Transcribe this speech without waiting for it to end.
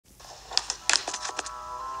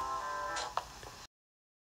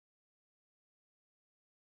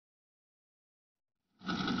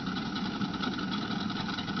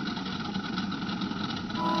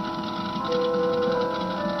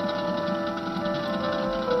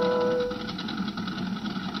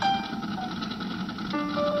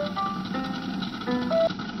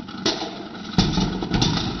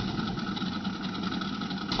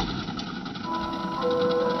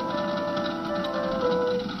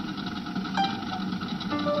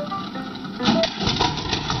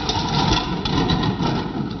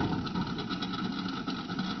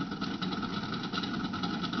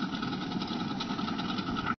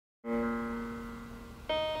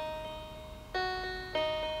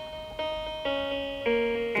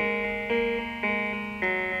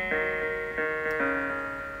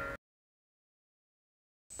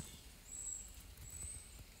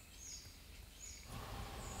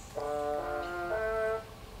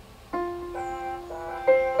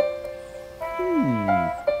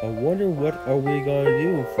wonder what are we gonna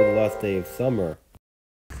do for the last day of summer.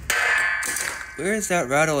 Where is that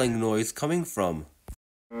rattling noise coming from?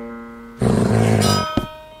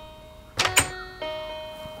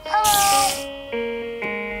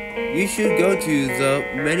 You should go to the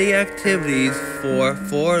many activities for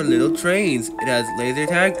 4 little trains. It has laser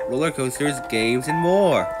tag, roller coasters, games, and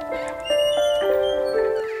more.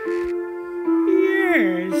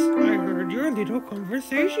 Yes, I heard your little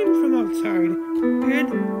conversation from outside, and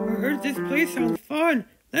I heard this place sounds fun.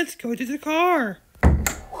 Let's go to the car.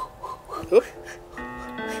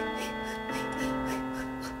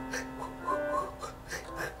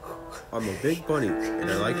 I'm a big bunny, and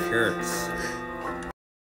I like carrots.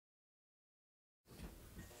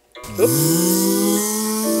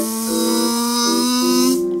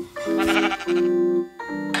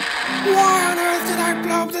 Why on earth did I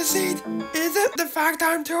blow up the seat? Is it the fact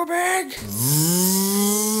I'm too big?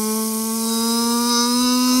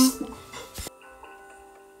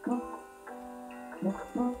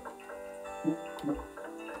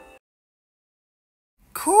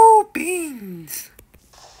 Cool beans.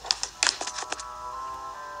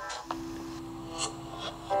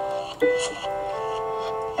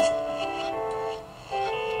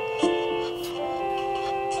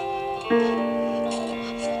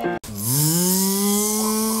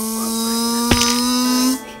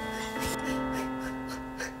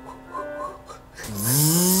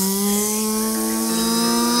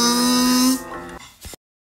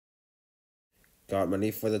 Got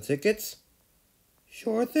money for the tickets?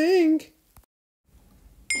 Sure thing.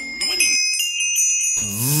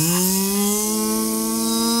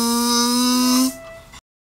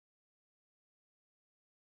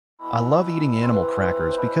 I love eating animal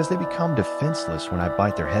crackers because they become defenseless when I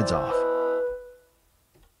bite their heads off.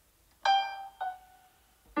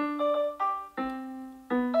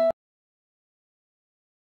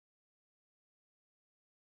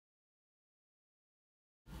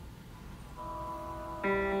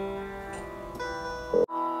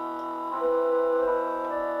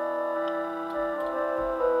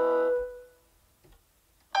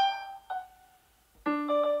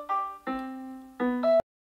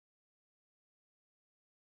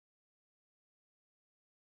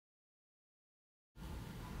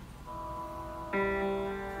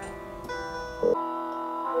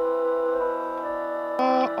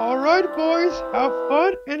 Alright boys, have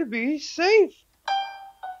fun and be safe.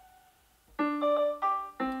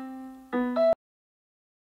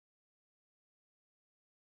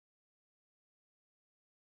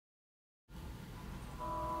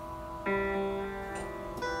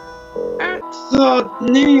 At the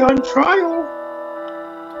neon trial.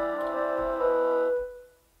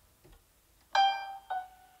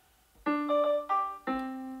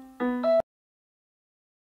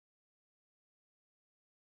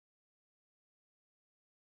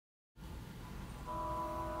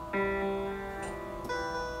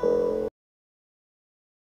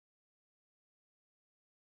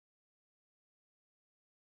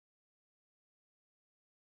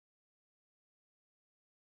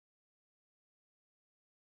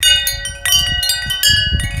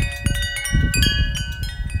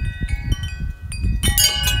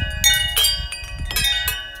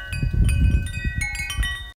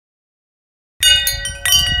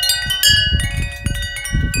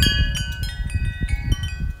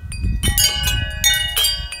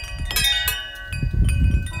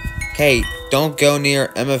 Hey, don't go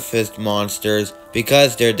near amethyst monsters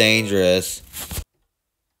because they're dangerous.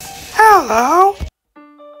 Hello.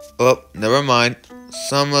 Oh, never mind.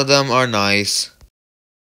 Some of them are nice.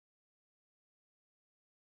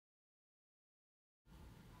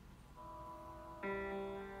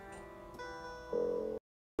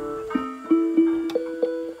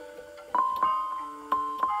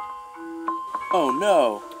 Oh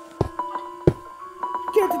no!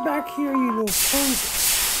 Get back here, you little punk.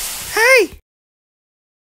 Hey!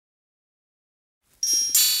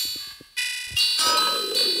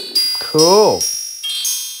 Cool.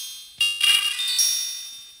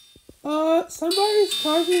 Somebody's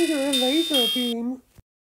charging their laser beam.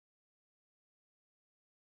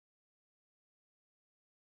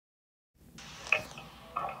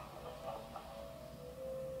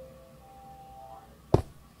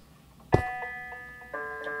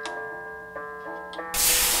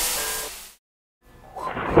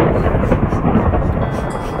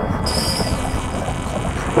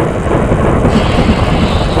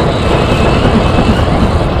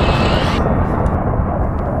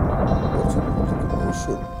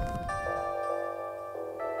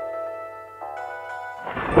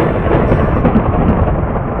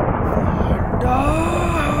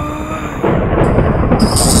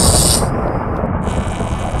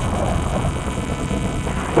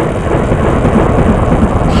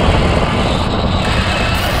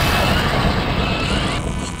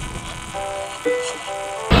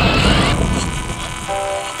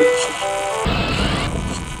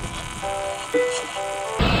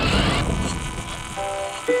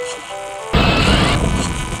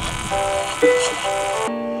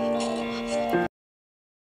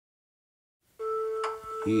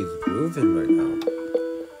 He's moving right now.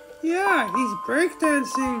 Yeah, he's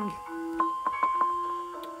breakdancing.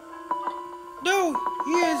 No,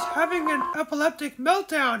 he is having an epileptic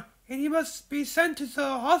meltdown, and he must be sent to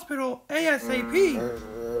the hospital ASAP.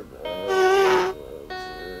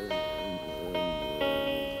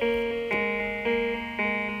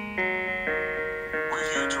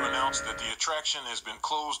 We're here to announce that the attraction has been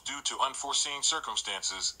closed due to unforeseen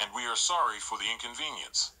circumstances, and we are sorry for the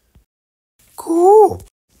inconvenience. Cool.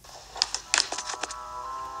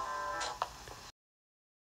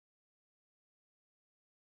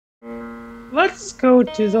 Let's go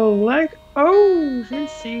to the lake and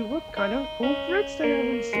see what kind of cool tricks they have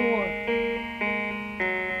in store.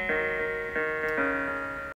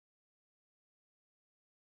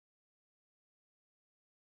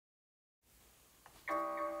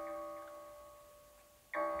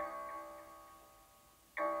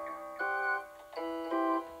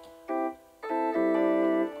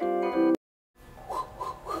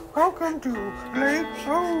 Welcome to Lake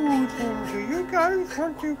and do you guys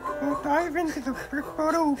want to go dive into the brick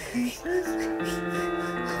bottle pieces?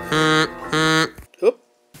 Oop.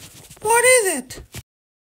 What is it?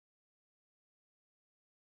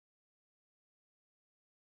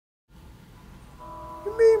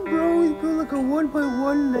 You mean bro, it's built like a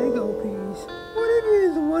 1x1 Lego piece. What if it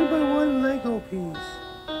is a 1x1 Lego piece?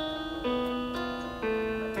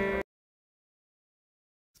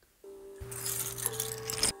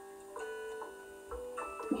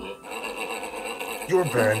 You're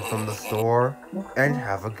banned from the store, and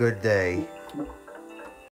have a good day.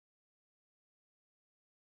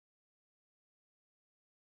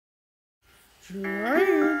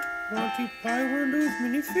 Giant, want to buy one of those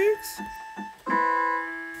minifigs?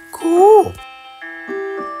 Cool.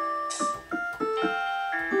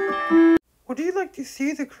 Would you like to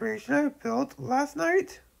see the creation I built last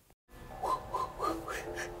night?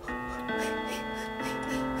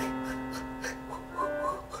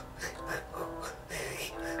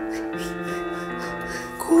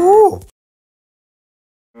 Cool.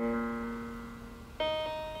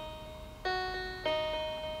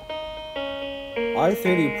 I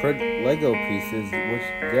 3D print Lego pieces, which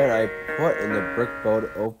then I put in the brick boat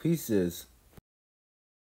of pieces.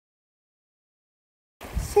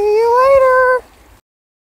 See you later!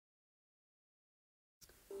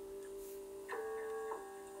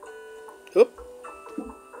 Oop.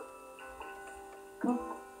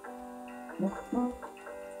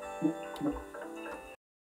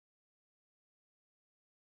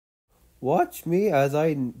 Watch me as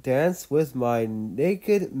I dance with my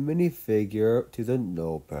naked minifigure to the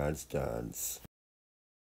no pants dance.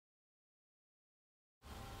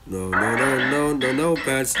 No, no, no, no, no, no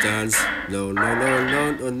pants dance. No, no, no,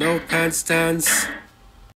 no, no, no pants dance.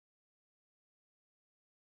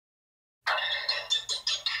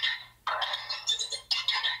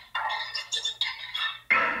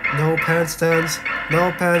 No pants dance.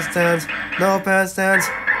 No pants dance. No pants dance.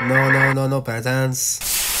 No, no, no, no pants dance.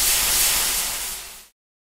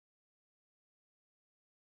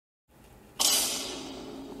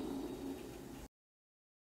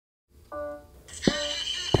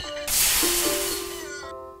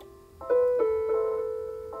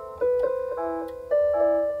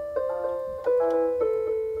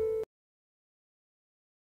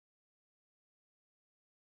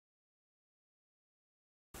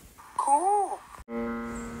 Cool!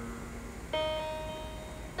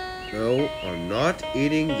 No, I'm not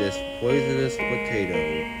eating this poisonous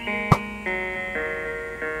potato.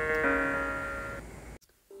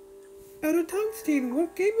 Out of time, Steven,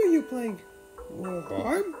 what game are you playing? Well,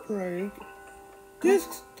 I'm playing Disc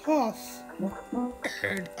Toss.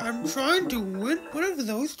 And I'm trying to win one of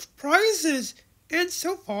those prizes. And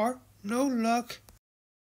so far, no luck.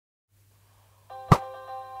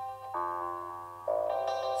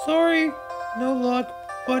 Sorry, no luck,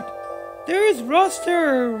 but there's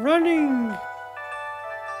Roster running.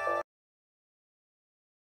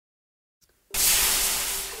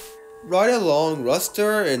 Ride along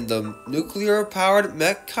Ruster in the nuclear-powered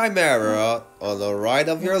mech chimera on the ride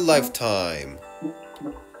of your lifetime.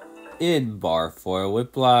 In bar for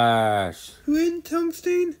Whiplash. Win,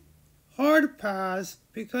 Tungsten? Hard pass,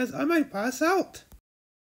 because I might pass out.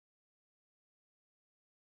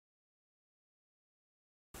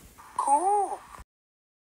 Cool.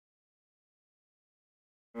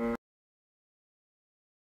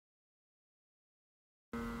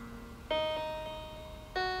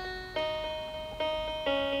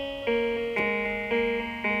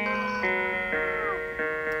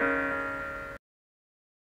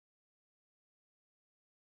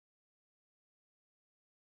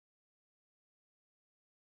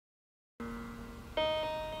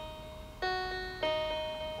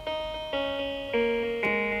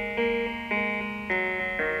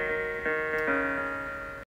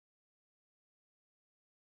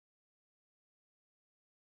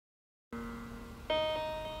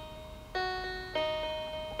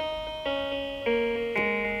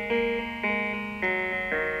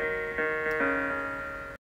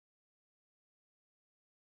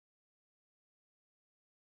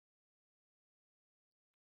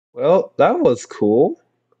 Well, that was cool.